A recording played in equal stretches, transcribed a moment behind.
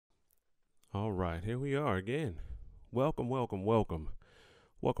All right, here we are again. Welcome, welcome, welcome.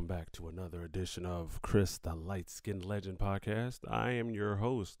 Welcome back to another edition of Chris, the LightSkin Legend podcast. I am your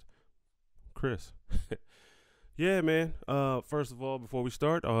host, Chris. Yeah, man. First of all, before we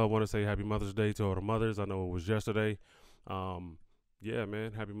start, I want to say Happy Mother's Day to all the mothers. I know it was yesterday. Um, yeah,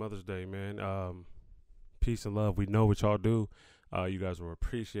 man. Happy Mother's Day, man. Peace and love. We know what y'all do. You guys are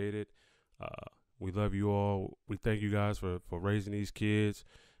appreciated. We love you all. We thank you guys for raising these kids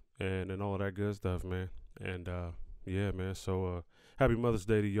and all of that good stuff, man. And yeah, man. So happy Mother's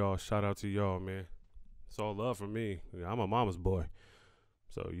Day to y'all. Shout out to y'all, man. It's all love from me. Yeah, I'm a mama's boy,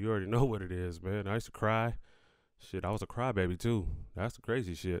 so you already know what it is, man. I used to cry. Shit, I was a crybaby too. That's the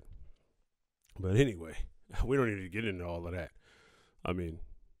crazy shit. But anyway, we don't need to get into all of that. I mean,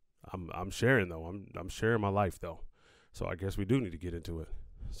 I'm sharing though. I'm sharing my life though. So I guess we do need to get into it.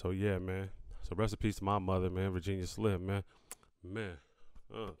 So yeah, man. So rest in peace to my mother, man, Virginia Slim, man. Man.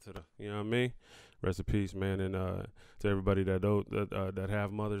 To the, you know what I mean? Rest in peace, man, and to everybody that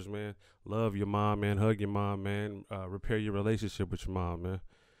have mothers, man. Love your mom, man. Hug your mom, man. Repair your relationship with your mom, man.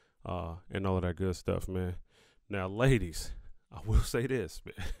 And all of that good stuff, man. Now, ladies, I will say this,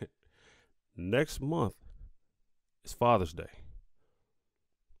 man. Next month is Father's Day.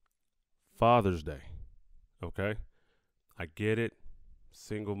 Father's Day. Okay? I get it.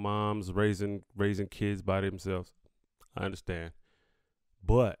 Single moms raising kids by themselves. I understand.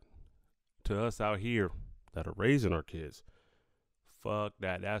 But to us out here that are raising our kids, fuck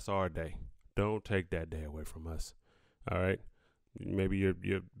that. That's our day. Don't take that day away from us. All right? Maybe your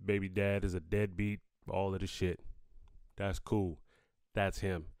baby dad is a deadbeat, all of the shit. That's cool. That's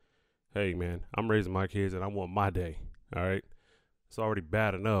him. Hey, man, I'm raising my kids and I want my day. All right? It's already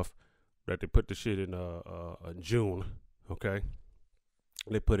bad enough that they put the shit in June, okay?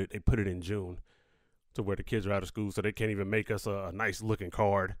 They put it in June to where the kids are out of school, so they can't even make us a nice looking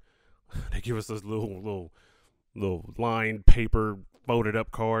card. They give us those little lined paper folded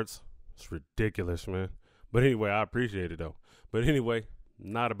up cards. It's ridiculous, man. But anyway, I appreciate it though. But anyway,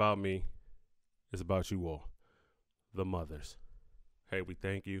 not about me. It's about you all, the mothers. Hey, we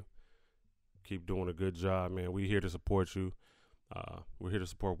thank you. Keep doing a good job, man. We here to support you. We're here to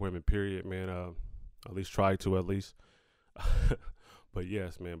support women, period, man. At least try to, at least. But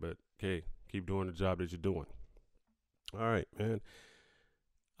yes, man. But okay, keep doing the job that you're doing. All right, man.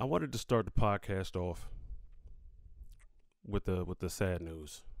 I wanted to start the podcast off with the sad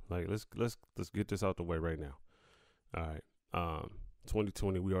news. Like let's get this out the way right now. All right.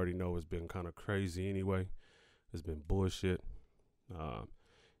 2020 we already know has been kind of crazy anyway. It's been bullshit.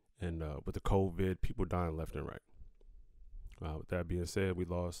 And with the COVID, people dying left and right. With that being said, we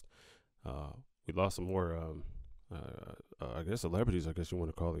lost some more I guess celebrities, I guess you want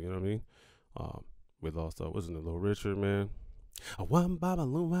to call it, you know what I mean? We lost wasn't it Little Richard, man? One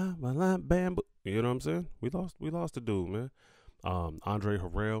bamboo. You know what I'm saying? We lost the dude, man. Andre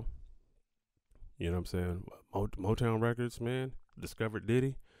Harrell. You know what I'm saying? Motown Records, man. Discovered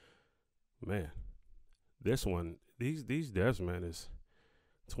Diddy. Man. These deaths, man, is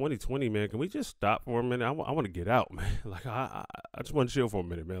 2020, man. Can we just stop for a minute? I want to get out, man. Like I just want to chill for a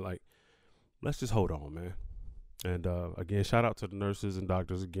minute, man. Like let's just hold on, man. And again, shout out to the nurses and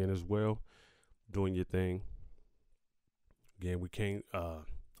doctors again as well, doing your thing. Again, we can't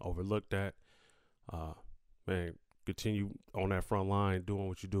overlook that. Man, continue on that front line doing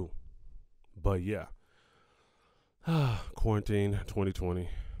what you do. But yeah, quarantine 2020.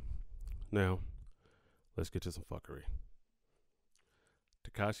 Now, let's get to some fuckery.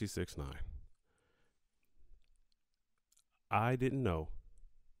 Tekashi 6ix9ine. I didn't know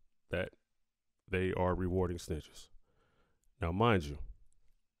that they are rewarding snitches. Now, mind you,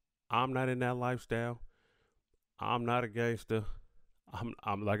 I'm not in that lifestyle. I'm not a gangster.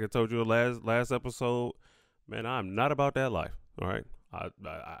 I'm like I told you last episode, man. I'm not about that life. All right. I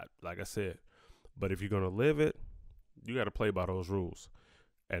like I said, but if you're gonna live it, you got to play by those rules,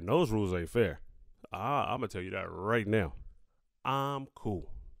 and those rules ain't fair. I'm gonna tell you that right now. I'm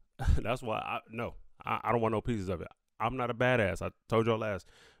cool. That's why I don't want no pieces of it. I'm not a badass. I told y'all last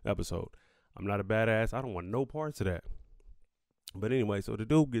episode. I'm not a badass. I don't want no parts of that. But anyway, so the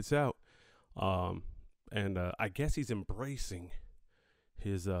dude gets out, and I guess he's embracing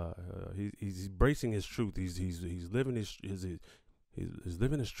his he's embracing his truth. He's living he's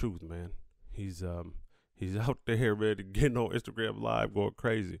living his truth, man. He's out there ready to get on Instagram Live, going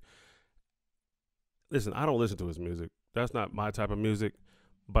crazy. Listen, I don't listen to his music. That's not my type of music,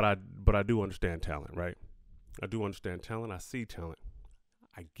 but I do understand talent, right? I do understand talent. I see talent.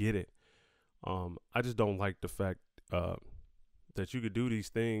 I get it. I just don't like the fact that you could do these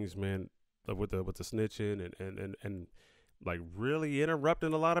things, man, with the snitching and like really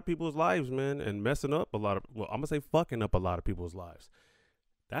interrupting a lot of people's lives, man, and messing up a lot of, well, I'm gonna say fucking up a lot of people's lives.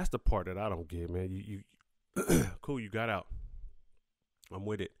 That's the part that I don't get, man. You cool, you got out. I'm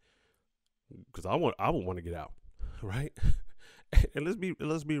with it. Cause I would want to get out. Right? And let's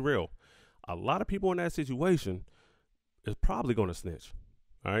be real. A lot of people in that situation is probably gonna snitch.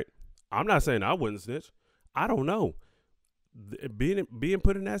 All right. I'm not saying I wouldn't snitch. I don't know. Being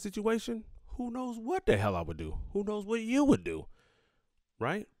put in that situation, who knows what the hell I would do? Who knows what you would do?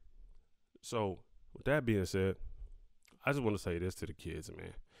 Right? So with that being said, I just want to say this to the kids,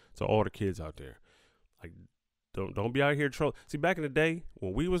 man. To all the kids out there. Like, don't be out here trolling. See, back in the day,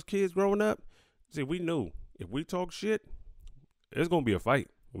 when we was kids growing up, see, we knew if we talk shit, it's gonna be a fight.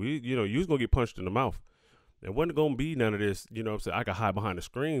 You was gonna get punched in the mouth. There wasn't gonna be none of this, you know what I'm saying, I could hide behind the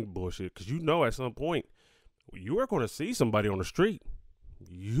screen bullshit. Cause at some point, you are gonna see somebody on the street.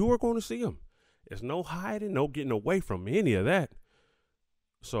 You are gonna see them. There's no hiding, no getting away from any of that.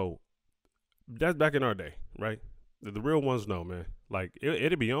 So that's back in our day, right? The real ones know, man. Like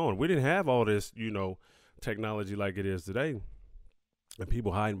it'd be on. We didn't have all this, technology like it is today. And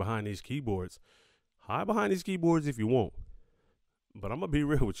people hiding behind these keyboards. Hide behind these keyboards if you want. But I'm going to be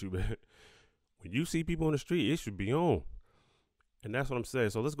real with you, man. When you see people on the street, it should be on. And that's what I'm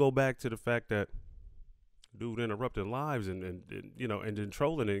saying. So let's go back to the fact that dude interrupting lives and then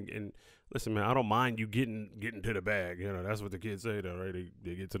trolling. And listen, man, I don't mind you getting to the bag. That's what the kids say, though, right?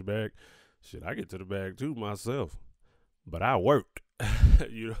 They get to the bag. Shit, I get to the bag, too, myself. But I work.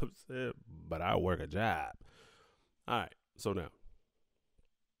 You know what I'm saying? But I work a job. All right. So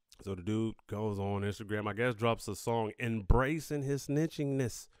the dude goes on Instagram, I guess, drops a song embracing his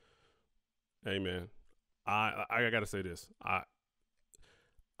snitchingness. Hey, man, I got to say this. I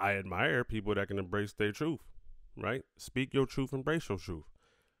admire people that can embrace their truth, right? Speak your truth, embrace your truth.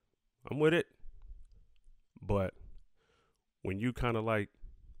 I'm with it. But when you kind of like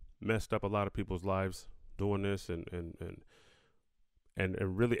messed up a lot of people's lives doing this and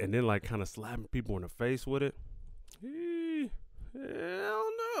really, and then like kind of slapping people in the face with it, hell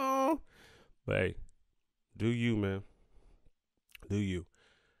no. But hey, do you, man? Do you?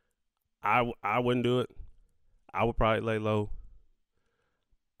 I wouldn't do it. I would probably lay low.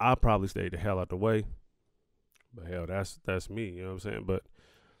 I'll probably stay the hell out the way. But hell, that's me. You know what I'm saying? But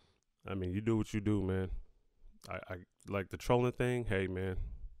I mean, you do what you do, man. I like the trolling thing. Hey, man,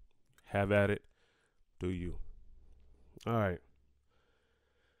 have at it. Do you? All right.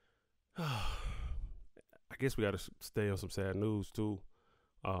 I guess we got to stay on some sad news too.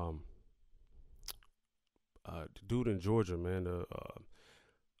 The dude in Georgia, man,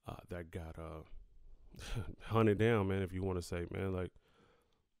 that got hunted down, man. If you want to say, man, like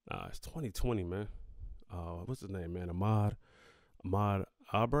it's 2020, man. What's his name, man? Ahmaud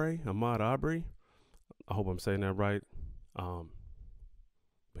Arbery. I hope I'm saying that right.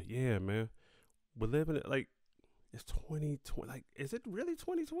 But yeah, man, we're living it like it's 2020. Like, is it really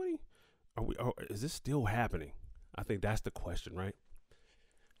 2020? Is this still happening? I think that's the question, right?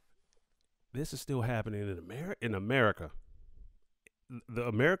 This is still happening in America. The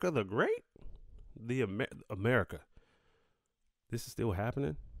America the Great? America. This is still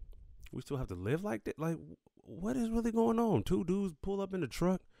happening? We still have to live like that? Like, what is really going on? Two dudes pull up in the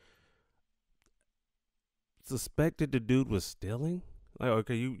truck. Suspected the dude was stealing? Like,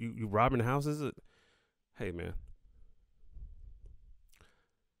 okay, you robbing houses? Hey, man.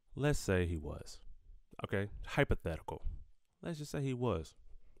 Let's say he was. Okay, hypothetical. Let's just say he was.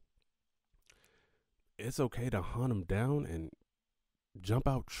 It's okay to hunt him down and jump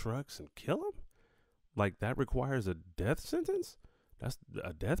out trucks and kill him? Like, that requires a death sentence? That's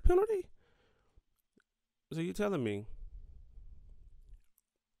a death penalty? So you're telling me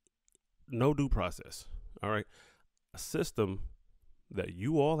no due process, all right? A system that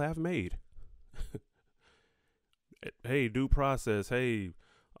you all have made. Hey, due process. Hey,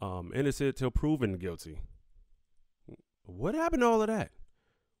 innocent till proven guilty. What happened to all of that?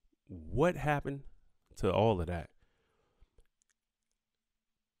 What happened to all of that?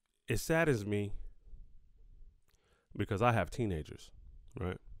 It saddens me because I have teenagers,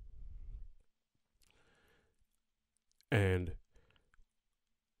 right? And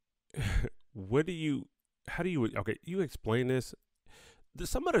you explain this?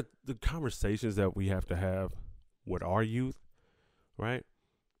 Some of the conversations that we have to have with our youth, right?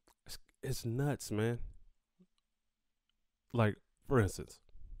 It's nuts, man. Like, for instance,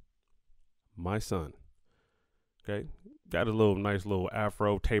 my son, okay, got a nice little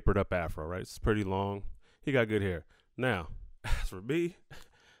afro, tapered up afro, right? It's pretty long. He got good hair. Now, as for me,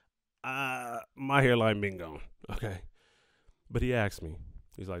 my hairline been gone, okay? But he asked me,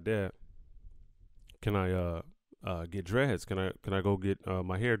 he's like, Dad, can I get dreads? Can I go get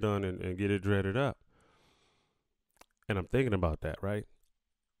my hair done and get it dreaded up? And I'm thinking about that, right?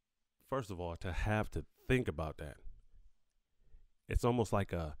 First of all, to have to think about that, it's almost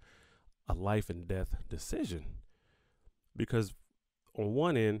like a life and death decision. Because on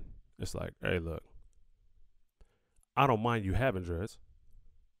one end, it's like, hey, look, I don't mind you having dreads,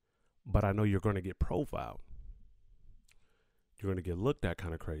 but I know you're going to get profiled. You're going to get looked at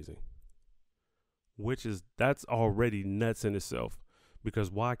kind of crazy, that's already nuts in itself.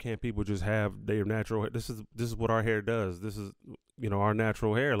 Because why can't people just have their natural hair? This is what our hair does. This is, our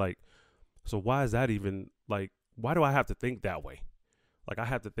natural hair. Like, so why is that even, like, why do I have to think that way? Like, I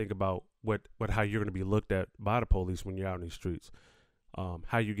have to think about how you're going to be looked at by the police when you're out in these streets.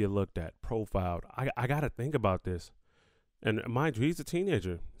 How you get looked at, profiled. I got to think about this. And mind you, he's a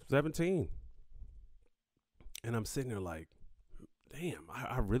teenager, 17. And I'm sitting there like, damn,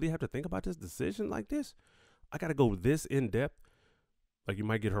 I really have to think about this decision like this? I got to go this in depth. Like, you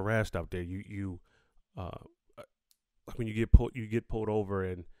might get harassed out there. When you get pulled over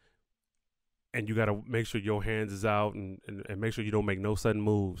and you got to make sure your hands is out and make sure you don't make no sudden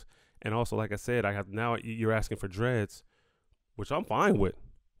moves. And also, like I said, now you're asking for dreads, which I'm fine with,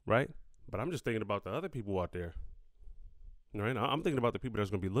 right? But I'm just thinking about the other people out there, right? I'm thinking about the people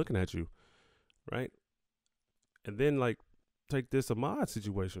that's going to be looking at you, right? And then, like, take this Ahmaud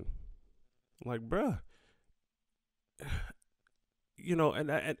situation. Like, bruh,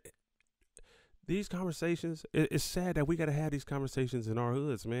 and these conversations, it's sad that we got to have these conversations in our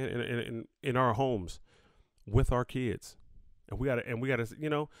hoods, man, in our homes with our kids. And we got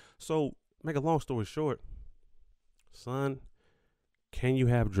to, so make a long story short, son, can you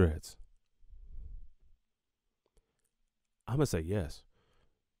have dreads? I'm going to say yes.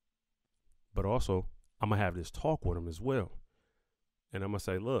 But also, I'm going to have this talk with him as well. And I'm going to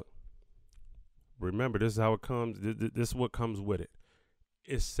say, look, remember, this is how it comes. This is what comes with it.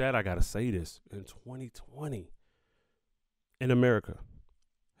 It's sad I got to say this in 2020 in America.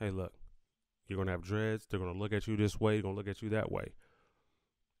 Hey, look, you're going to have dreads. They're going to look at you this way. They're going to look at you that way.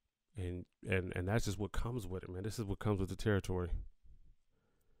 And that's just what comes with it, man. This is what comes with the territory.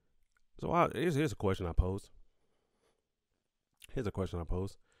 So here's a question I posed.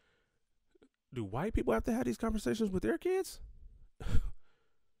 Do white people have to have these conversations with their kids?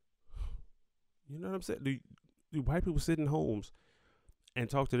 You know what I'm saying? Do white people sit in homes and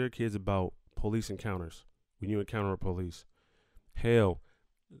talk to their kids about police encounters when you encounter a police? Hell,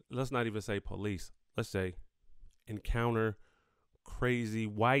 let's not even say police. Let's say encounter crazy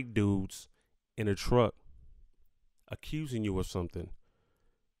white dudes in a truck accusing you of something,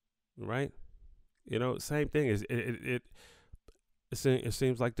 right? Same thing. It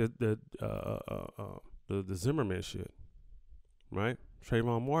seems like the Zimmerman shit, right?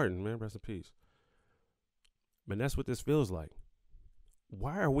 Trayvon Martin, man, rest in peace. Man, that's what this feels like.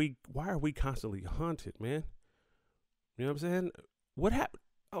 Why are we constantly haunted, man? You know what I'm saying? What happened?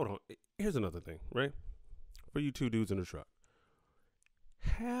 Hold on. Here's another thing, right? For you two dudes in the truck.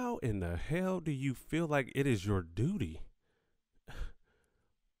 How in the hell do you feel like it is your duty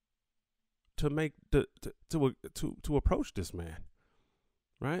to make to approach this man,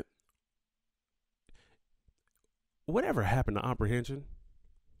 right? Whatever happened to apprehension?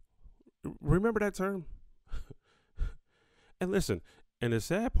 Remember that term? And listen, and the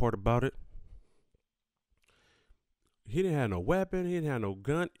sad part about it, he didn't have no weapon, he didn't have no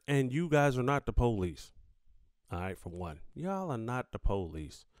gun, and you guys are not the police. All right, for one, y'all are not the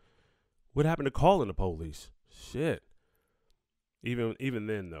police. What happened to calling the police? Shit. Even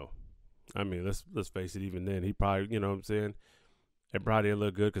then, though, I mean, let's face it. Even then, he probably, you know what I'm saying, it probably didn't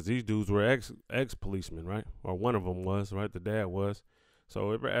look good because these dudes were ex policemen, right? Or one of them was, right? The dad was.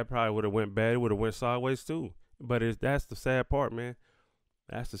 So it probably would have went bad. It would have went sideways too. But that's the sad part, man.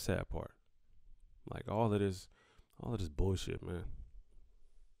 That's the sad part. Like all of this bullshit, man.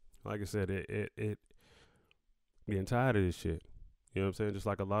 Like I said, it getting tired of this shit. You know what I'm saying? Just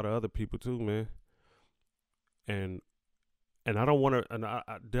like a lot of other people too, man. And I don't want to, and I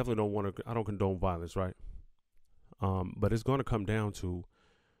definitely don't want to. I don't condone violence, right? But it's going to come down to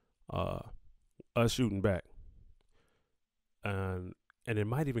us shooting back, and it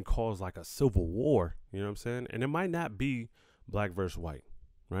might even cause like a civil war. You know what I'm saying? And it might not be black versus white,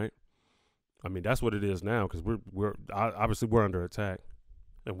 right? I mean, that's what it is now because we're obviously we're under attack,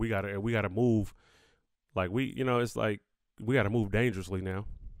 and we gotta move. Like it's like we gotta move dangerously now.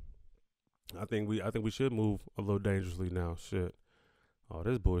 I think we should move a little dangerously now. Shit, oh,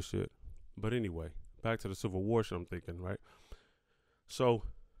 this bullshit. But anyway, back to the Civil War shit I'm thinking, right? So,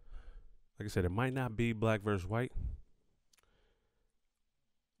 like I said, it might not be black versus white,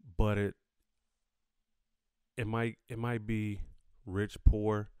 but it might be rich,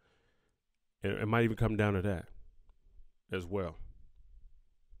 poor. It might even come down to that as well.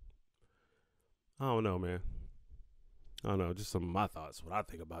 I don't know, man. I don't know. Just some of my thoughts. What I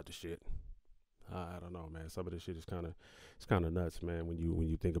think about the shit. I don't know, man. Some of this shit is kind of nuts, man. When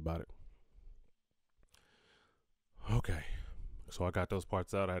you think about it. Okay, so I got those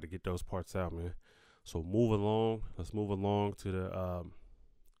parts out. I had to get those parts out, man. So move along. Let's move along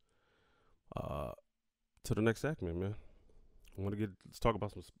uh to the next segment, man. Let's talk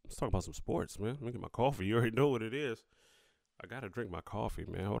about some sports, man. Let me get my coffee. You already know what it is. I gotta drink my coffee,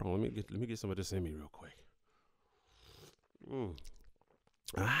 man. Hold on, let me get some of this in me real quick. Mm.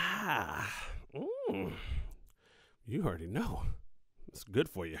 Ah, mm. You already know. It's good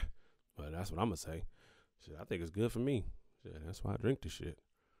for you. But that's what I'm gonna say. Shit, I think it's good for me. Shit, that's why I drink this shit.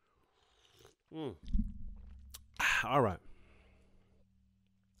 Mm. All right.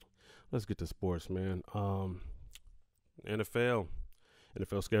 Let's get to sports, man. NFL.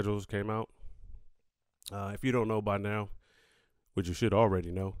 NFL schedules came out. If you don't know by now, which you should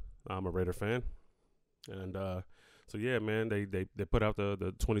already know, I'm a Raider fan. And so yeah, man, they put out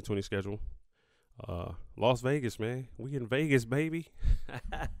the 2020 schedule. Las Vegas, man. We in Vegas, baby.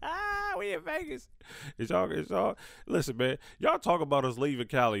 We in Vegas. It's y'all. Listen, man. Y'all talk about us leaving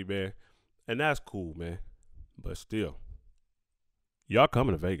Cali, man. And that's cool, man. But still, y'all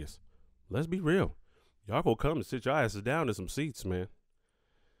coming to Vegas. Let's be real. Y'all gonna come and sit your asses down in some seats, man.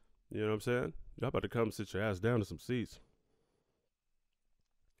 You know what I'm saying? Y'all about to come and sit your ass down in some seats.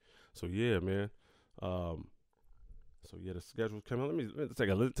 So yeah, man. So yeah, the schedule's coming. Let me take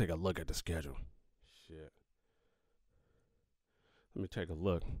a look at the schedule. Shit. Let me take a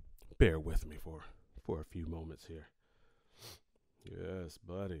look. Bear with me for a few moments here. Yes,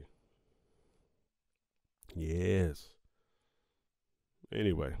 buddy. Yes.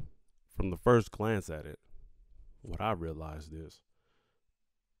 Anyway, from the first glance at it, what I realized is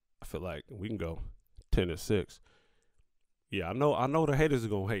I feel like we can go 10-6. Yeah, I know the haters are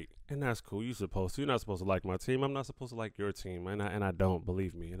gonna hate, and that's cool. You're not supposed to like my team. I'm not supposed to like your team, and I don't,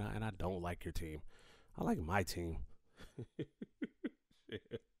 believe me, and I don't like your team. I like my team.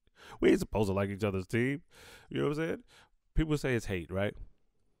 We ain't supposed to like each other's team. You know what I'm saying? People say it's hate, right?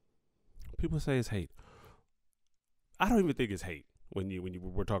 People say it's hate. I don't even think it's hate when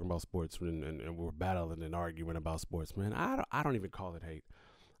we're talking about sports and we're battling and arguing about sports, man. I don't even call it hate.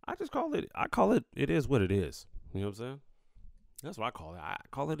 I call it is what it is. You know what I'm saying? That's what I call it. I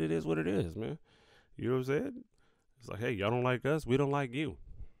call it is what it is, man. You know what I'm saying? It's like, hey, y'all don't like us, we don't like you.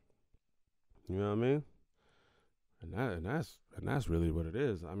 You know what I mean? And that's really what it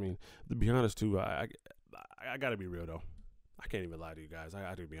is. I mean, to be honest too, I gotta be real though. I can't even lie to you guys. I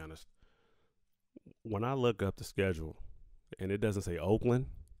gotta be honest. When I look up the schedule and it doesn't say Oakland,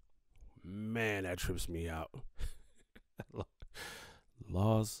 man, that trips me out.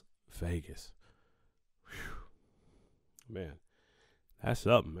 Las Vegas. Whew. Man, that's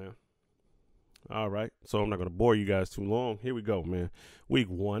something, man. All right. So I'm not going to bore you guys too long. Here we go, man. Week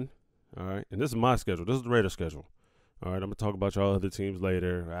 1. All right. And this is my schedule. This is the Raiders schedule. All right. I'm going to talk about y'all other teams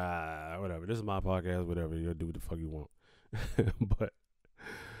later. Whatever. This is my podcast. Whatever. You'll do what the fuck you want. But,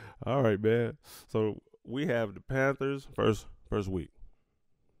 all right, man. So we have the Panthers first week.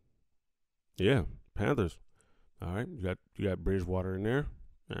 Yeah. Panthers. All right. You got Bridgewater in there.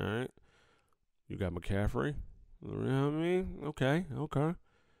 All right. You got McCaffrey. You know what I mean? Okay.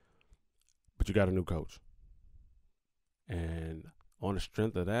 But you got a new coach. And on the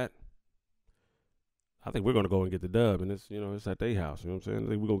strength of that, I think we're going to go and get the dub. And it's at their house. You know what I'm saying? I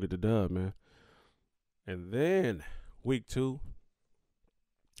think we're going to get the dub, man. And then week two,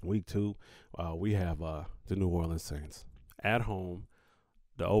 we have the New Orleans Saints at home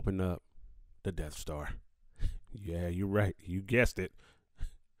to open up the Death Star. Yeah, you're right. You guessed it.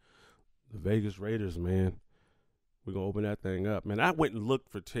 The Vegas Raiders, man. We're going to open that thing up. Man, I went and looked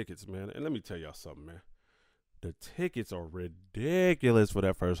for tickets, man. And let me tell y'all something, man. The tickets are ridiculous for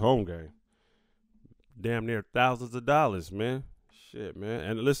that first home game. Damn near thousands of dollars, man. Shit, man.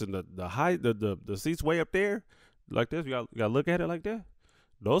 And listen, the height, the seats way up there, like this, you got to look at it like that.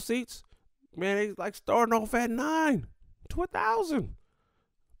 Those seats, man, they like starting off at $9,000 to $1,000.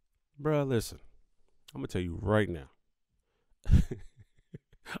 Bruh, listen. I'm going to tell you right now.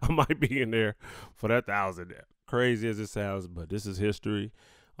 I might be in there for that $1,000. Crazy as it sounds, but this is history.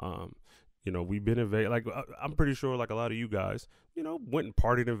 We've been in Vegas. Like, I'm pretty sure, like a lot of you guys, went and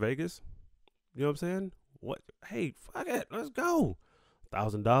partied in Vegas. You know what I'm saying? What? Hey, fuck it, let's go.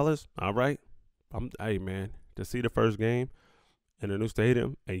 $1,000. All right. Hey, man, to see the first game in a new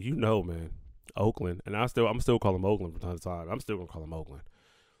stadium, and man, Oakland, and I'm still calling them Oakland from time to time. I'm still gonna call them Oakland.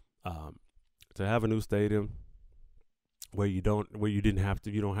 To have a new stadium, where you didn't have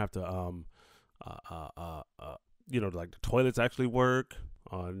to, you don't have to, uh, uh, uh, uh like the toilets actually work.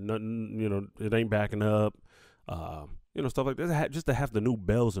 Nothing, it ain't backing up. Stuff like that. Just to have the new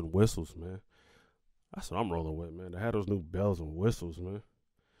bells and whistles, man. That's what I'm rolling with, man. To have those new bells and whistles, man.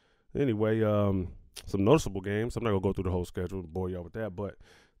 Anyway, some noticeable games. I'm not gonna go through the whole schedule and bore y'all with that, but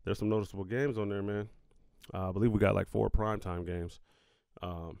there's some noticeable games on there, man. I believe we got like 4 primetime games.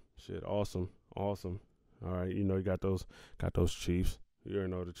 Awesome. All right, you got those Chiefs. You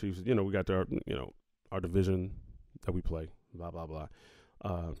already know the Chiefs. We got our division that we play. Blah blah blah.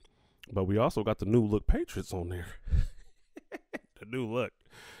 But we also got the new look Patriots on there. The new look,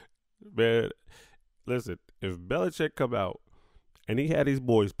 man. Listen, if Belichick come out and he had these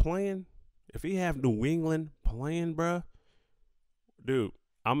boys playing, if he have New England playing, bruh, dude,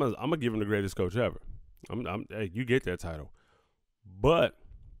 I'm gonna give him the greatest coach ever. Hey, you get that title, but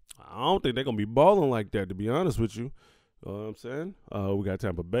I don't think they're gonna be balling like that. To be honest with you, know what I'm saying? We got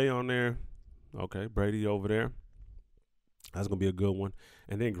Tampa Bay on there. Okay, Brady over there. That's gonna be a good one.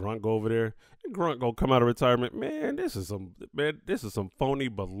 And then Grunt go over there. And Grunt gonna come out of retirement. Man, this is some phony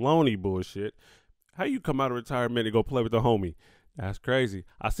baloney bullshit. How you come out of retirement and go play with the homie? That's crazy.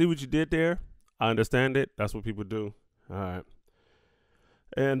 I see what you did there. I understand it. That's what people do. All right.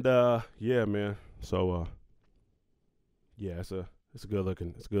 And yeah, man. So yeah, it's a good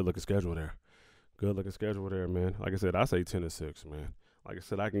looking schedule there. Good looking schedule there, man. Like I said, I say 10-6, man. Like I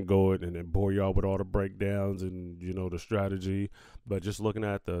said, I can go it and then bore y'all with all the breakdowns and the strategy. But just looking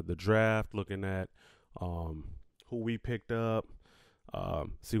at the draft, looking at who we picked up,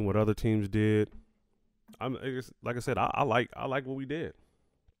 seeing what other teams did. Like I said, I like what we did.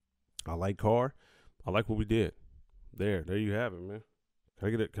 I like Carr. I like what we did. There you have it, man.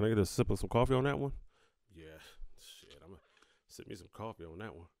 Can I get a sip of some coffee on that one? Yeah, shit. I'm gonna sip me some coffee on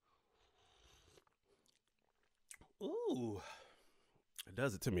that one. Ooh, it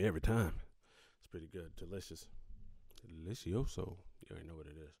does it to me every time. It's pretty good, delicious, delicioso. You already know what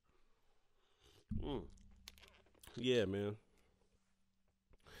it is. Yeah, man.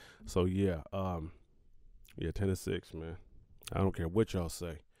 So yeah, 10-6, man. I don't care what y'all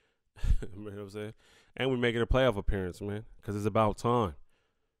say. You know what I'm saying? And we're making a playoff appearance, man, because it's about time,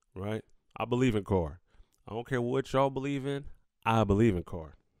 right? I believe in Carr. I don't care what y'all believe in. I believe in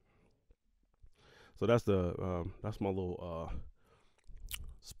Carr. So that's my little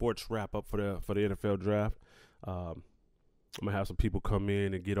sports wrap up for the NFL draft. I'm gonna have some people come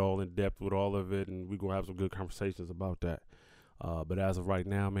in and get all in depth with all of it, and we're gonna have some good conversations about that. But as of right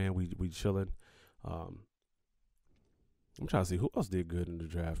now, man, we chilling. I'm trying to see who else did good in the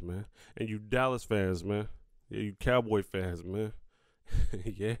draft, man. And you Dallas fans, man. Yeah, you Cowboy fans, man.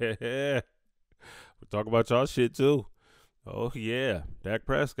 Yeah. We talk about y'all shit too. Oh yeah, Dak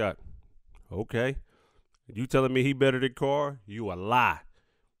Prescott. Okay. You telling me he better than Carr? You a lie.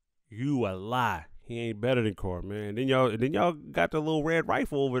 You a lie. He ain't better than Carr, man. Then y'all got the little red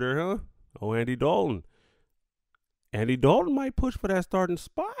rifle over there, huh? Oh, Andy Dalton. Andy Dalton might push for that starting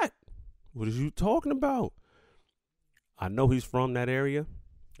spot. What is you talking about? I know he's from that area.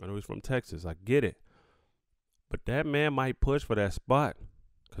 I know he's from Texas. I get it. But that man might push for that spot.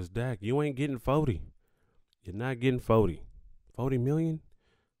 Because, Dak, you ain't getting 40. You're not getting 40. 40 million?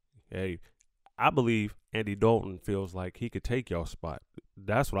 Hey, I believe Andy Dalton feels like he could take y'all spot.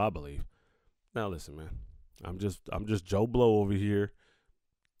 That's what I believe. Now, listen, man. I'm just Joe Blow over here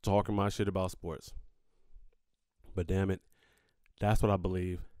talking my shit about sports. But, damn it, that's what I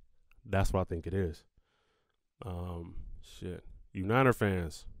believe. That's what I think it is. Shit. Niner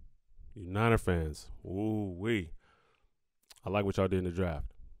fans. Ooh wee. I like what y'all did in the draft.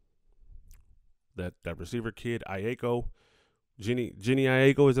 That receiver kid, Ayeko. Jenny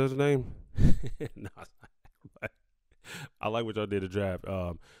Ayeko, is that his name? No, I like what y'all did in the draft.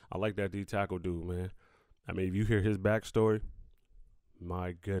 I like that D tackle dude, man. I mean, if you hear his backstory,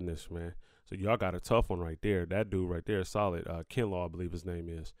 my goodness, man. So y'all got a tough one right there. That dude right there is solid. Kinlaw, I believe his name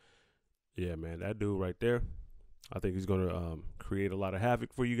is. Yeah, man, that dude right there. I think he's going to create a lot of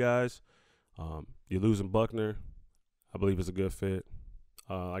havoc for you guys. You're losing Buckner. I believe it's a good fit.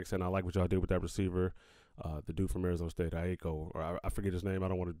 Like I said, I like what y'all did with that receiver. The dude from Arizona State, Ayeko, or I forget his name. I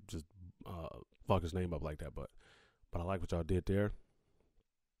don't want to just fuck his name up like that, but I like what y'all did there.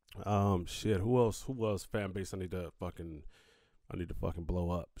 Shit, who else fan base I need to fucking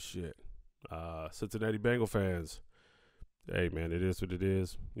blow up? Shit. Cincinnati Bengal fans. Hey, man, it is what it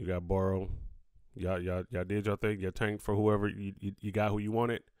is. You got Burrow. Y'all did y'all thing. You tanked for whoever you got who you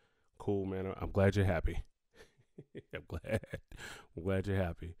wanted. Cool, man. I'm glad you're happy. I'm glad you're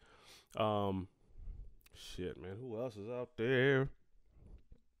happy. Shit, man. Who else is out there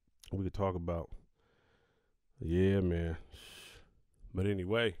we could talk about? Yeah, man. But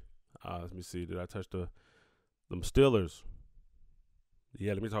anyway, let me see. Did I touch them Steelers?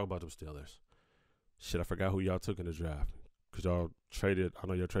 Yeah, let me talk about them Steelers. Shit, I forgot who y'all took in the draft. Cause y'all traded. I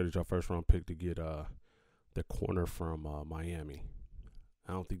know y'all traded your first round pick to get the corner from Miami.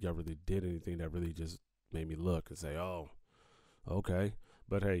 I don't think y'all really did anything that really just made me look and say, "Oh, okay."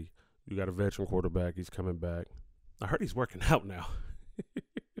 But hey, you got a veteran quarterback. He's coming back. I heard he's working out now.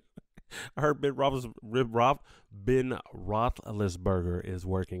 I heard Ben Roethlisberger is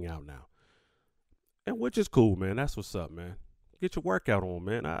working out now, and which is cool, man. That's what's up, man. Get your workout on,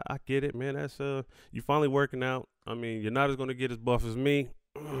 man. I get it, man. That's you finally working out. I mean, you're not as gonna get as buff as me.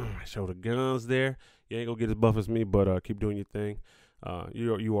 Show the guns there. You ain't gonna get as buff as me, but keep doing your thing.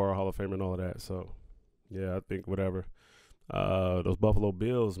 You are a Hall of Famer and all of that. So yeah, I think whatever. Those Buffalo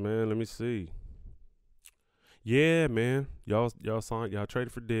Bills, man. Let me see. Yeah, man. Y'all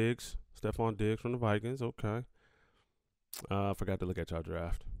traded for Diggs, Stephon Diggs from the Vikings. Okay. I forgot to look at y'all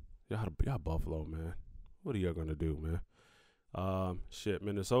draft. Y'all Buffalo, man. What are y'all gonna do, man? Shit,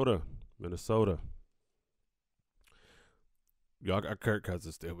 Minnesota. Y'all got Kirk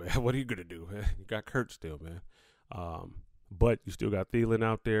Cousins still, man. What are you gonna do, man? You got Kirk still, man. But you still got Thielen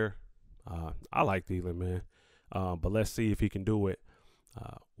out there. I like Thielen, man. But let's see if he can do it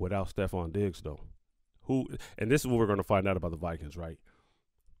without Stephon Diggs, though. And this is what we're gonna find out about the Vikings, right?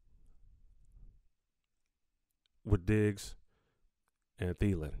 With Diggs and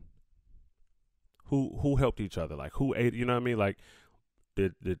Thielen, who helped each other? Like who ate? You know what I mean? Like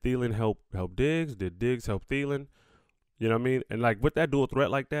did Thielen help Diggs? Did Diggs help Thielen? You know what I mean? And like with that dual threat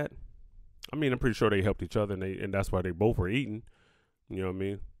like that, I mean I'm pretty sure they helped each other, and that's why they both were eating. You know what I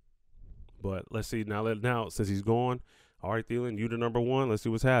mean? But let's see now since he's gone. All right, Thielen, you the number one. Let's see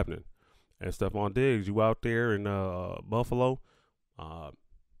what's happening. And Stephon Diggs, you out there in Buffalo,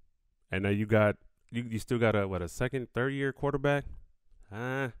 and now you still got a second, third year quarterback.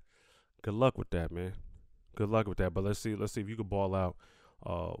 Good luck with that, man. Good luck with that. But let's see if you can ball out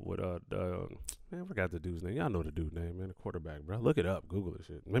with man, I forgot the dude's name. Y'all know the dude's name, man. The quarterback, bro. Look it up. Google this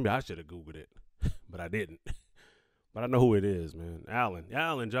shit. Maybe I should have Googled it, but I didn't. But I know who it is, man.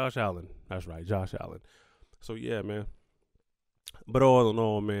 Josh Allen. That's right, Josh Allen. So yeah, man. But all in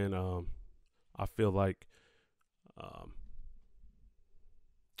all, man, I feel like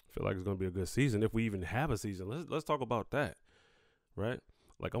it's gonna be a good season if we even have a season. Let's talk about that, right?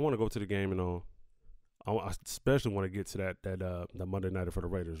 Like I want to go to the game and all. I especially want to get to that Monday nighter for the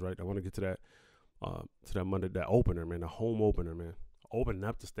Raiders, right? I want to get to that Monday, that opener, man, the home opener, man, opening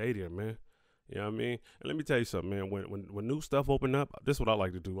up the stadium, man. You know what I mean? And let me tell you something, man. When new stuff open up, this is what I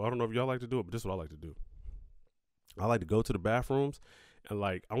like to do. I don't know if y'all like to do it, but this is what I like to do. I like to go to the bathrooms and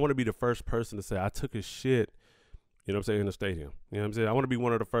like I want to be the first person to say I took a shit. You know what I'm saying, in the stadium. You know what I'm saying? I want to be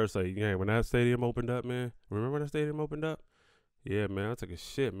one of the first to say, yeah, when that stadium opened up, man. Remember when that stadium opened up? Yeah, man, I took a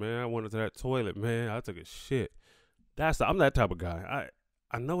shit, man. I went into that toilet, man. I took a shit. I'm that type of guy.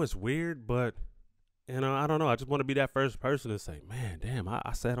 I know it's weird, but you know, I don't know. I just want to be that first person to say, man, damn,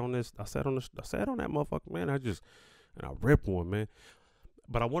 I sat on this. I sat on that motherfucker, man. And I ripped one, man.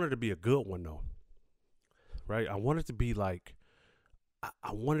 But I wanted to be a good one though, right? I wanted to be like,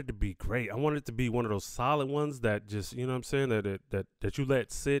 I wanted to be great. I wanted to be one of those solid ones that just, you know what I'm saying, that you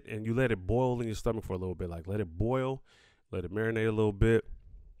let sit and you let it boil in your stomach for a little bit. Like let it boil, let it marinate a little bit.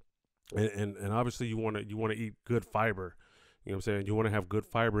 And obviously you want to eat good fiber. You know what I'm saying? You want to have good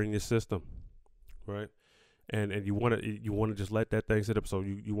fiber in your system, right? And you want to just let that thing sit up. So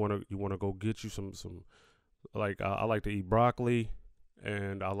you want to go get you some like I like to eat broccoli,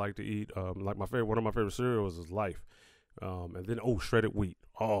 and I like to eat like one of my favorite cereals is Life. And then shredded wheat.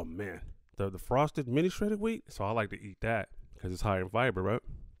 Oh man, the frosted mini shredded wheat. So I like to eat that because it's high in fiber, right?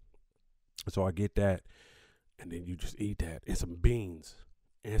 So I get that, and then you just eat that and some beans.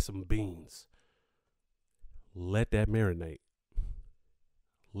 Let that marinate.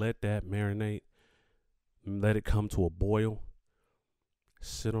 Let it come to a boil.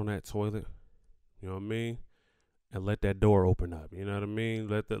 Sit on that toilet. You know what I mean? And let that door open up. You know what I mean?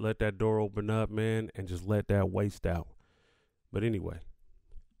 Let that door open up, man, and just let that waste out. But anyway,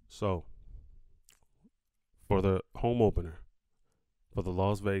 so for the home opener for the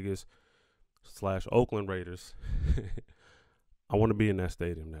Las Vegas / Oakland Raiders, I want to be in that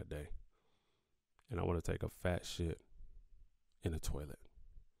stadium that day, and I want to take a fat shit in the toilet.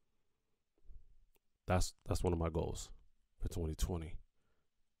 That's one of my goals for 2020.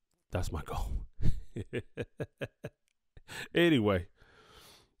 That's my goal. Anyway,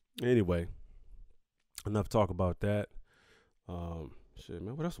 enough talk about that. Shit,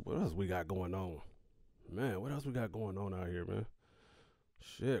 man. What else we got going on? Man, what else we got going on out here, man?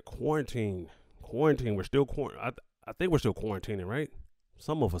 Shit, quarantine. Quarantine. We're still I think we're still quarantining, right?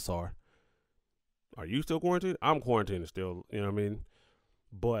 Some of us are. Are you still quarantined? I'm quarantining still. You know what I mean?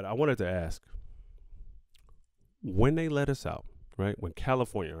 But I wanted to ask, when they let us out, right? When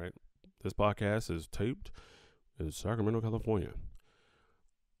California, right? This podcast is taped in Sacramento, California.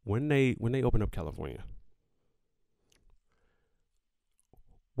 When they open up California,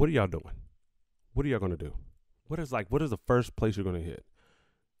 what are y'all doing? What are y'all gonna do? What is the first place you're gonna hit?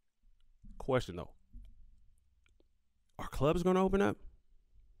 Question though. Are clubs gonna open up?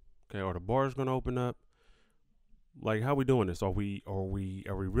 Okay, are the bars gonna open up? Like, how we doing this? Are we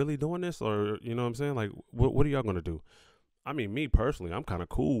really doing this? Or, you know what I'm saying? Like, what are y'all gonna do? I mean, me personally, I'm kind of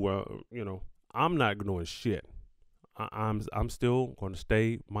cool. I'm not doing shit. I'm still gonna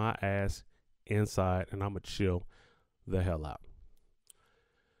stay my ass inside, and I'm gonna chill the hell out.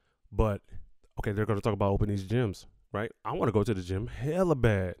 But okay, they're gonna talk about opening these gyms, right? I want to go to the gym hella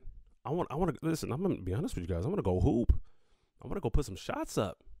bad. I want to listen. I'm gonna be honest with you guys. I want to go hoop. I want to go put some shots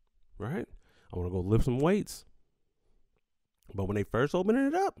up, right? I want to go lift some weights. But when they first opening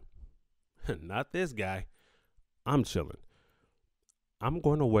it up, not this guy. I'm chilling. I'm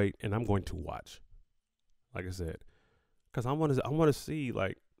going to wait and I'm going to watch. Like I said, because I want to see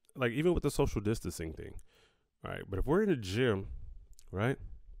like even with the social distancing thing, right? But if we're in the gym, right?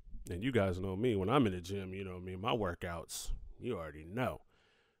 And you guys know me when I'm in the gym. You know what I mean? My workouts, you already know.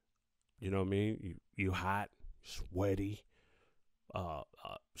 You know what I mean? You hot, sweaty,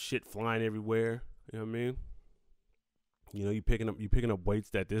 shit flying everywhere. You know what I mean? You know, you picking up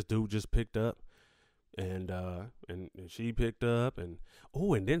weights that this dude just picked up, and she picked up, and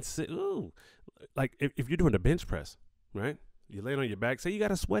then like if you're doing the bench press, right? You laying on your back. Say you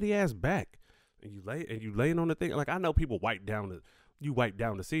got a sweaty ass back, and you laying on the thing. Like, I know people wipe down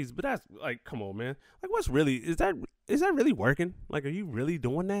the seats, but that's like, come on, man. Like, what's really is that really working? Like, are you really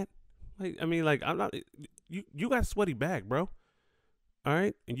doing that? Like, I mean, like, I'm not. You got a sweaty back, bro. All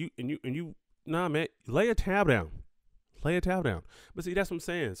right, and you nah, man. Lay a towel down. But see, that's what I'm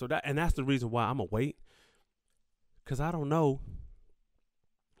saying. So that's the reason why I'm gonna wait. Cause I don't know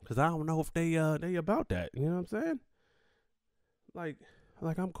if they about that. You know what I'm saying? Like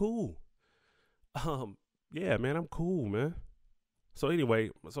I'm cool. Yeah, man, I'm cool, man. So anyway,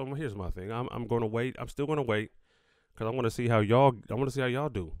 here's my thing. I'm gonna wait. I'm still gonna wait. Cause I want to see how y'all do. I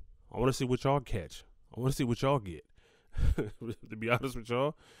want to see what y'all catch. I want to see what y'all get. To be honest with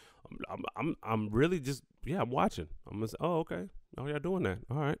y'all. I'm really just, I'm watching. I'm gonna say, oh, okay. Oh, y'all doing that.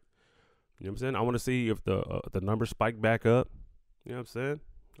 All right. You know what I'm saying? I want to see if the numbers spike back up. You know what I'm saying?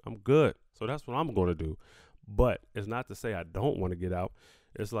 I'm good. So that's what I'm going to do. But it's not to say I don't want to get out.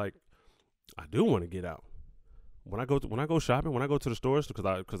 It's like, I do want to get out. When I go shopping, when I go to the stores, because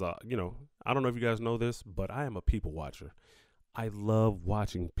I I don't know if you guys know this, but I am a people watcher. I love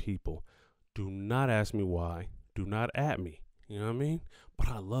watching people. Do not ask me why. Do not at me. You know what I mean? But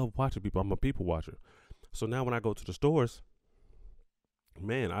I love watching people. I'm a people watcher. So now when I go to the stores,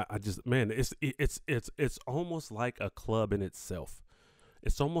 man, it's almost like a club in itself.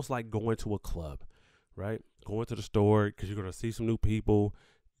 It's almost like going to a club, right? Going to the store because you're going to see some new people.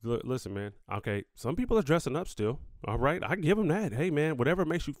 Listen, man. Okay, some people are dressing up still. All right, I give them that. Hey, man, whatever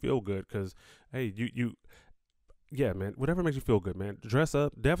makes you feel good. Because, hey, yeah, man, whatever makes you feel good, man. Dress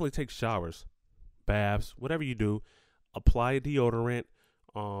up. Definitely take showers, baths, whatever you do. Apply a deodorant,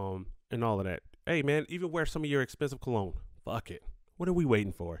 and all of that. Hey, man, even wear some of your expensive cologne. Fuck it. What are we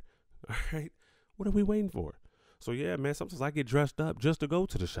waiting for? All right, what are we waiting for? So yeah, man, sometimes I get dressed up just to go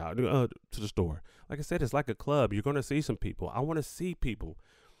to the shop, to the store. Like I said, it's like a club. You're gonna see some people. I want to see people.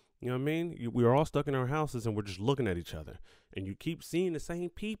 You know what I mean? We're all stuck in our houses and we're just looking at each other, and you keep seeing the same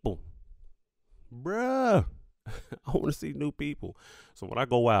people, bruh. I want to see new people. So when I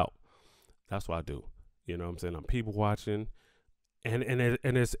go out, that's what I do. You know what I'm saying? I'm people watching, and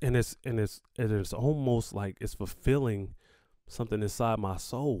it's almost like it's fulfilling something inside my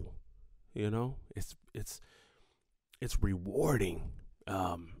soul. You know, it's rewarding.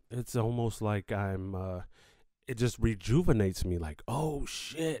 It's almost like it just rejuvenates me. Like, oh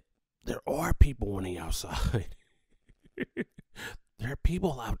shit, there are people on the outside. There are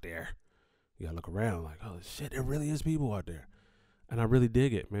people out there. You gotta look around like, oh shit, there really is people out there, and I really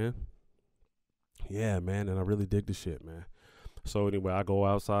dig it, man. Yeah, man, and I really dig the shit, man. So anyway, I go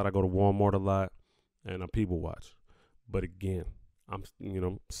outside, I go to Walmart a lot, and I people watch. But again, I'm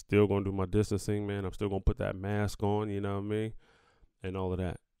still gonna do my distancing, man. I'm still gonna put that mask on, you know what I mean, and all of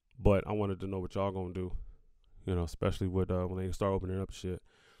that. But I wanted to know what y'all gonna do, especially with when they start opening up shit.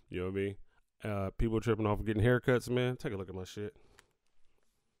 You know what I mean? People tripping off of getting haircuts, man. Take a look at my shit.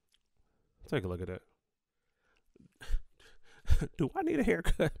 Take a look at that. Do I need a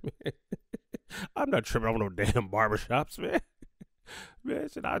haircut, man? I'm not tripping on no damn barbershops, man. Man,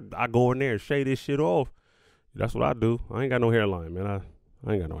 shit, I go in there and shave this shit off. That's what I do. I ain't got no hairline, man. I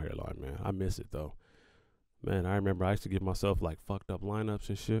ain't got no hairline, man. I miss it, though. Man, I remember I used to give myself, like, fucked up lineups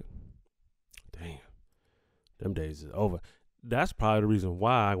and shit. Damn. Them days is over. That's probably the reason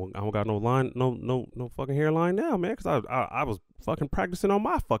why I don't got no fucking hairline now, man. Because I was fucking practicing on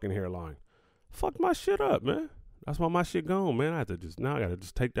my fucking hairline. Fuck my shit up, man. That's why my shit gone, man. I gotta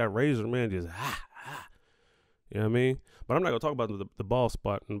just take that razor, man, just You know what I mean? But I'm not gonna talk about the bald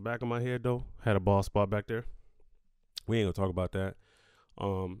spot in the back of my head, though. Had a bald spot back there. We ain't gonna talk about that.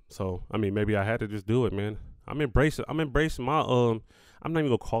 So I mean, maybe I had to just do it, man. I'm embracing my I'm not even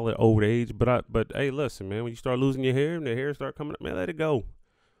gonna call it old age, but hey, listen, man, when you start losing your hair and the hair start coming up, man, let it go.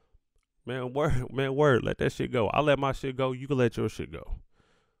 Man, word, let that shit go. I let my shit go. You can let your shit go.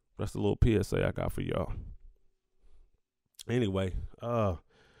 That's the little PSA I got for y'all. Anyway, oh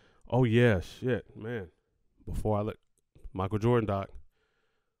yeah, shit, man. Before I let Michael Jordan doc.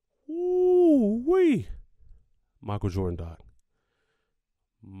 Woo wee. Michael Jordan doc.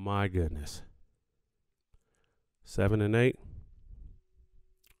 My goodness. 7 and 8.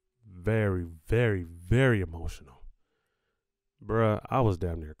 Very, very, very emotional. Bruh, I was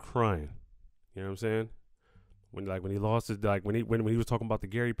damn near crying. You know what I'm saying? When he lost his, like when he was talking about the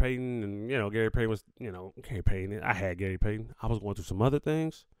Gary Payton, and Gary Payton was, Gary Payton. I had Gary Payton. I was going through some other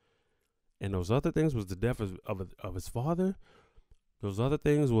things, and those other things was the death of his father. Those other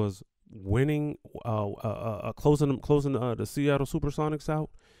things was winning, closing the Seattle Supersonics out,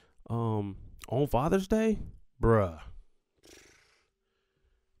 on Father's Day, bruh.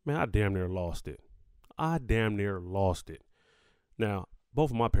 Man, I damn near lost it. Now,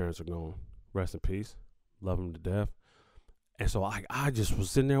 both of my parents are gone. Rest in peace. Love them to death. And so I just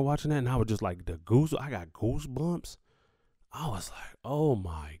was sitting there watching that, and I was just like, I got goosebumps. I was like, oh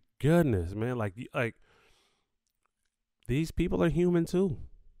my goodness, man. Like these people are human too.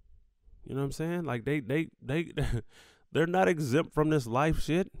 You know what I'm saying? Like they're not exempt from this life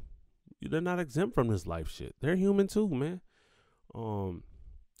shit. They're not exempt from this life shit. They're human too, man. And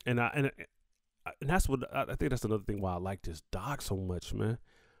that's what I think. That's another thing why I like this doc so much, man.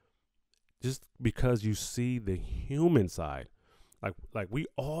 Just because you see the human side, like we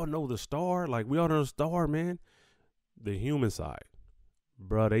all know the star, man. The human side,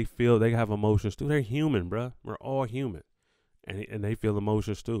 bro. They have emotions too. They're human, bro. We're all human, and they feel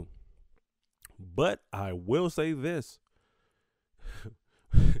emotions too. But I will say this: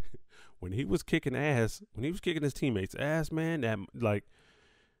 when he was kicking his teammates' ass, man, that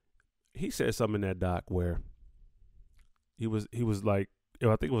he said something in that doc where he was like,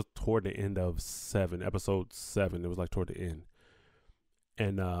 I think it was toward the end of episode 7. It was like toward the end,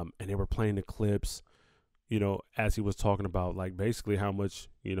 and they were playing the clips, as he was talking about like basically how much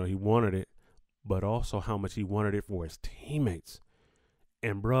he wanted it, but also how much he wanted it for his teammates,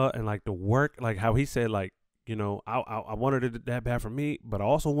 and bruh, and like the work, like how he said like I wanted it that bad for me, but I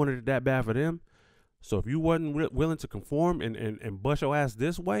also wanted it that bad for them. So if you wasn't willing to conform and bust your ass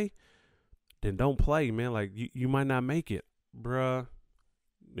this way, then don't play, man. Like you might not make it, bruh.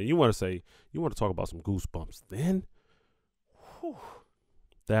 Then you want to talk about some goosebumps. Then, whew,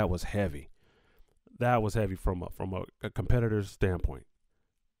 that was heavy. That was heavy from a competitor's standpoint.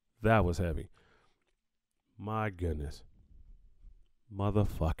 That was heavy. My goodness,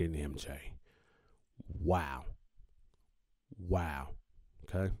 motherfucking MJ. Wow.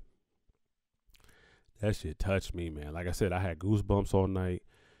 Okay. That shit touched me, man. Like I said, I had goosebumps all night.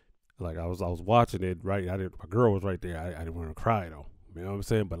 Like I was watching it, right? My girl was right there. I didn't want to cry though. You know what I'm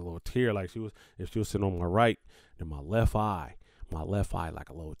saying? But a little tear, like if she was sitting on my right, then my left eye, like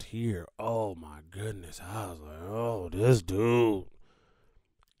a little tear. Oh my goodness. I was like, oh, this dude.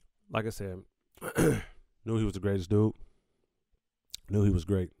 Like I said, knew he was the greatest dude. Knew he was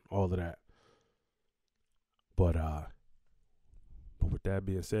great. All of that. But with that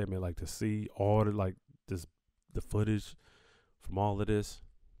being said, man, like to see all the footage from all of this,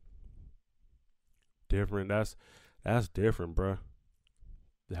 different. That's different, bro.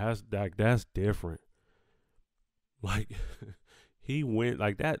 That's different. Like he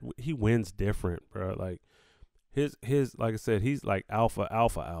wins different, bro. Like his like I said, he's like alpha,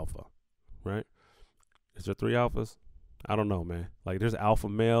 right? Is there 3 alphas? I don't know, man. Like there's alpha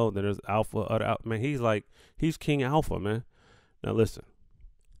male, then there's alpha man. He's king alpha, man. Now listen,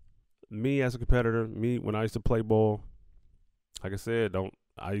 me as a competitor, when I used to play ball, like I said, don't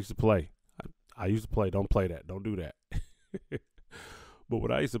play, don't play that, don't do that. But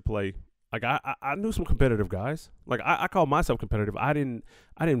when I used to play, like I knew some competitive guys. Like I call myself competitive. I didn't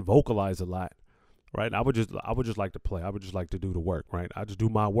vocalize a lot, right? I would just like to play. I would just like to do the work, right? I just do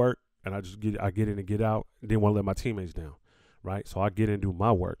my work and I get in and get out. Didn't want to let my teammates down, right? So I get in and do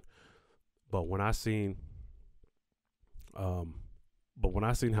my work. But when I seen, how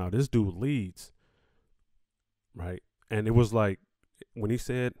this dude leads, right, and it was like when he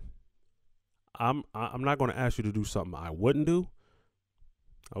said, I'm not going to ask you to do something I wouldn't do.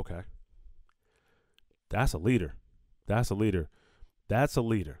 Okay, that's a leader. That's a leader. That's a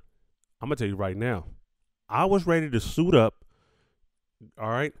leader. I'm gonna tell you right now. I was ready to suit up. All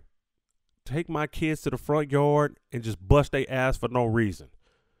right, take my kids to the front yard and just bust their ass for no reason,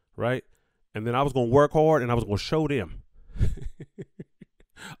 right? And then I was gonna work hard and I was gonna show them.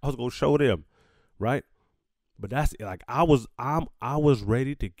 I was gonna show them, right? But that's like I was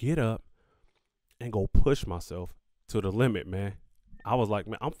ready to get up and go push myself to the limit, man. I was like,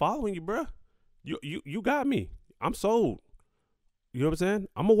 man, I'm following you, bro. You got me. I'm sold. You know what I'm saying?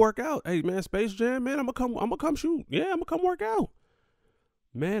 I'm gonna work out. Hey, man, Space Jam, man, I'm gonna come shoot. Yeah, I'm gonna come work out.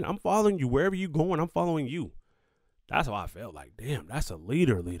 Man, I'm following you wherever you going. I'm following you. That's how I felt. Like, damn, that's a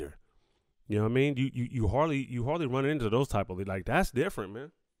leader. You know what I mean? You hardly run into those type of like that's different,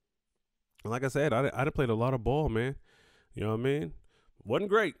 man. And like I said, I done played a lot of ball, man. You know what I mean? Wasn't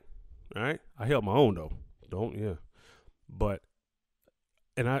great. All right, I held my own though. But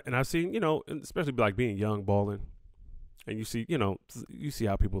and I've seen, you know, especially like being young balling, and you see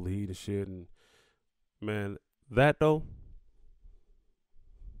how people lead and shit, and man, that though,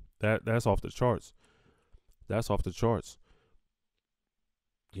 that's off the charts. That's off the charts.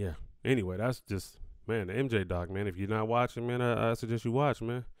 Yeah. Anyway, that's just, man, the MJ doc, man. If you're not watching, man, I suggest you watch,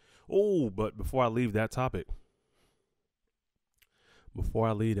 man. Oh, but before I leave that topic, I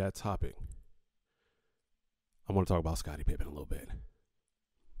want to talk about Scottie Pippen a little bit.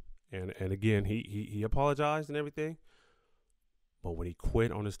 And again, he apologized and everything, but when he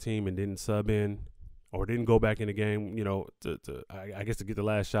quit on his team and didn't sub in or didn't go back in the game, you know, I guess to get the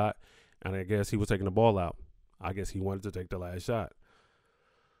last shot, and I guess he was taking the ball out. I guess he wanted to take the last shot.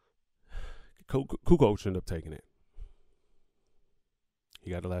 Kukoc ended up taking it.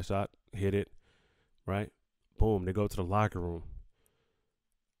 He got the last shot, hit it, right? Boom, they go to the locker room.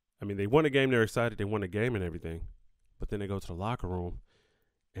 I mean, they won the game. They're excited. They won the game and everything. But then they go to the locker room,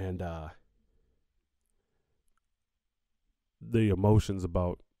 and the emotions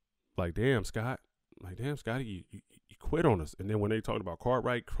about, like, damn, Scotty, you quit on us. And then when they talked about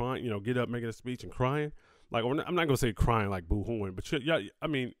Cartwright crying, you know, get up, making a speech and crying. Like, I'm not gonna say crying like boo-hooing, but I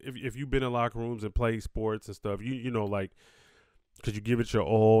mean, if you've been in locker rooms and played sports and stuff, you know, like, because you give it your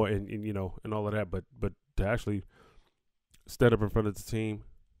all and you know and all of that, but to actually stand up in front of the team,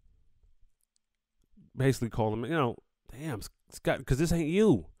 basically call them, you know, damn, Scott, because this ain't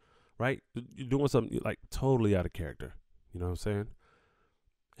you, right? You're doing something like totally out of character. You know what I'm saying?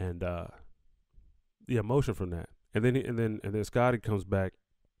 And the emotion from that, and then Scotty comes back,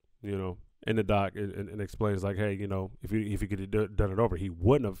 you know, in the doc and explains like, hey, you know, if he could have done it over, he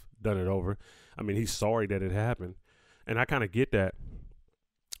wouldn't have done it over. I mean, he's sorry that it happened, and I kind of get that.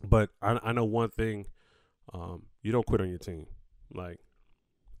 But I know one thing, you don't quit on your team. Like,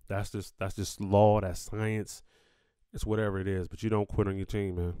 that's just law, that's science, it's whatever it is. But you don't quit on your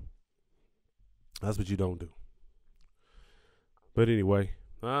team, man. That's what you don't do. But anyway,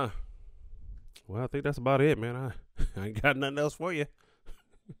 well, I think that's about it, man. I ain't got nothing else for you.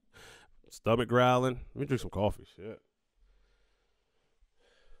 Stomach growling. Let me drink some coffee. Shit.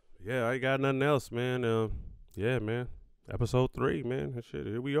 Yeah, I ain't got nothing else, man. Yeah, man. Episode 3, man. Shit,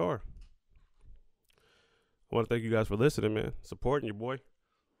 here we are. I want to thank you guys for listening, man. Supporting your boy.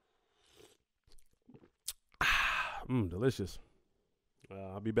 Delicious.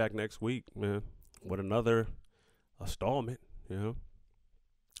 I'll be back next week, man, with another installment, you know.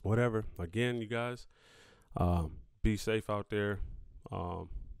 Whatever. Again, you guys, be safe out there.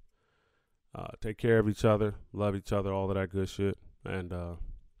 Take care of each other, love each other, all of that good shit. And I'll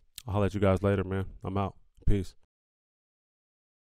holler at you guys later, man. I'm out. Peace.